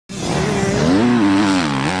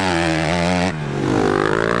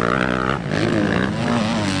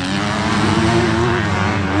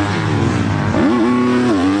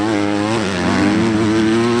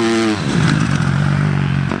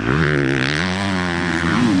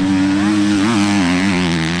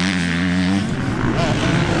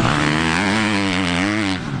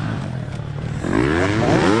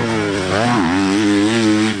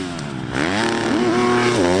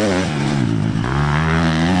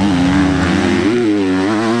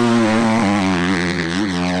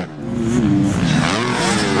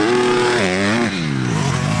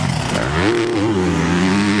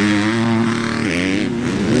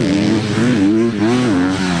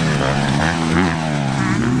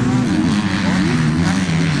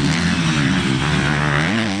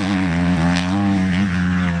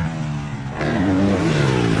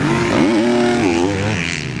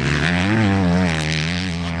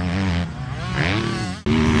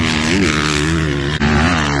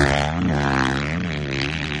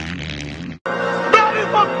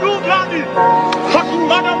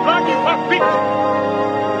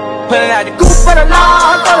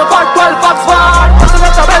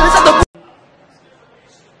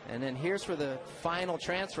And then here's for the final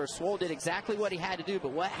transfer. Swole did exactly what he had to do,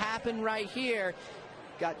 but what happened right here,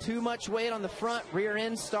 got too much weight on the front, rear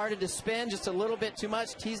end started to spin just a little bit too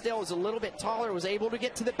much. Teasdale was a little bit taller, was able to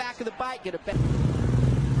get to the back of the bike, get a better.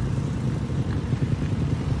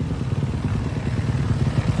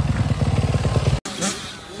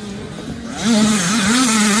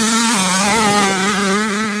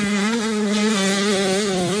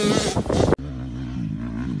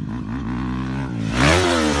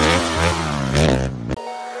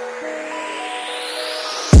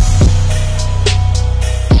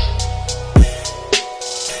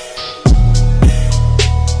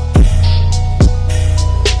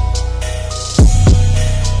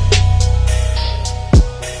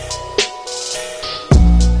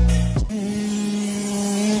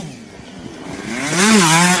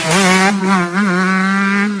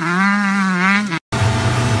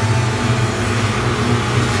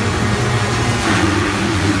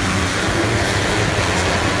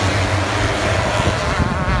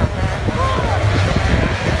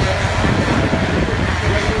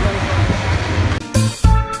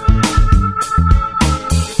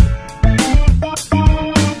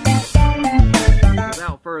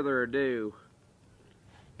 Further ado,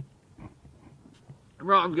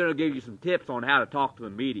 Ron's going to give you some tips on how to talk to the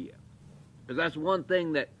media. Because that's one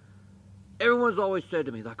thing that everyone's always said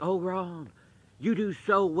to me, like, oh, Ron, you do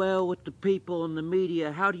so well with the people in the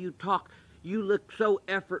media. How do you talk? You look so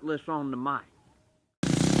effortless on the mic.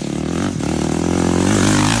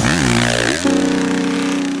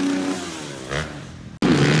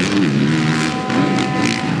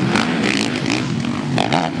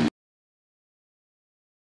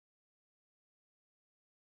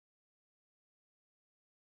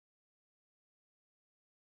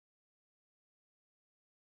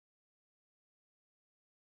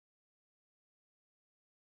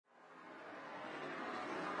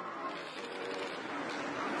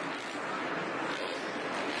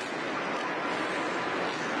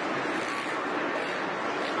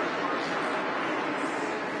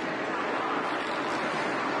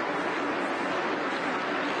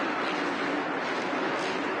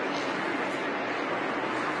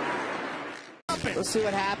 Let's see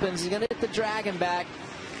what happens. He's going to hit the dragon back.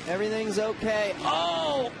 Everything's okay.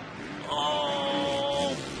 Oh!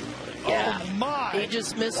 Oh! Yeah. Oh my! He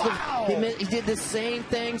just missed wow. he did the same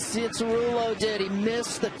thing Cianciarulo did. He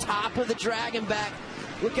missed the top of the dragon back.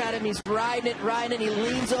 Look at him. He's riding it. He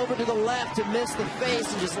leans over to the left to miss the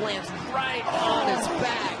face and just lands right on his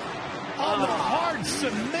back. On the hard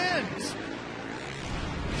cement.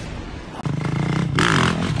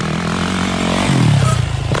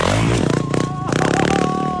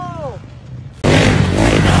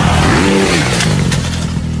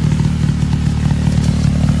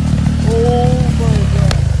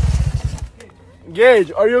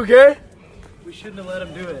 Gage, are you okay? We shouldn't have let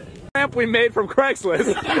him do it. Ramp we made from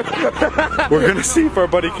Craigslist. We're gonna see if our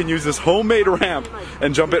buddy can use this homemade ramp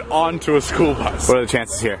and jump it onto a school bus. What are the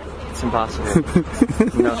chances here? It's impossible.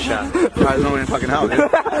 No shot. Probably no way in fucking hell, dude. There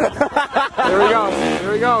we go.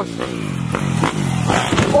 There we go.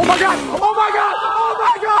 Oh my god! Oh my god! Oh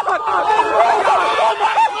my god! Oh my god! Oh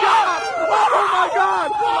my god! Oh my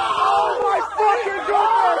god! Oh my fucking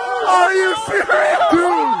god! Are you serious?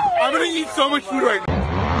 Dude, I'm gonna eat so much food right now.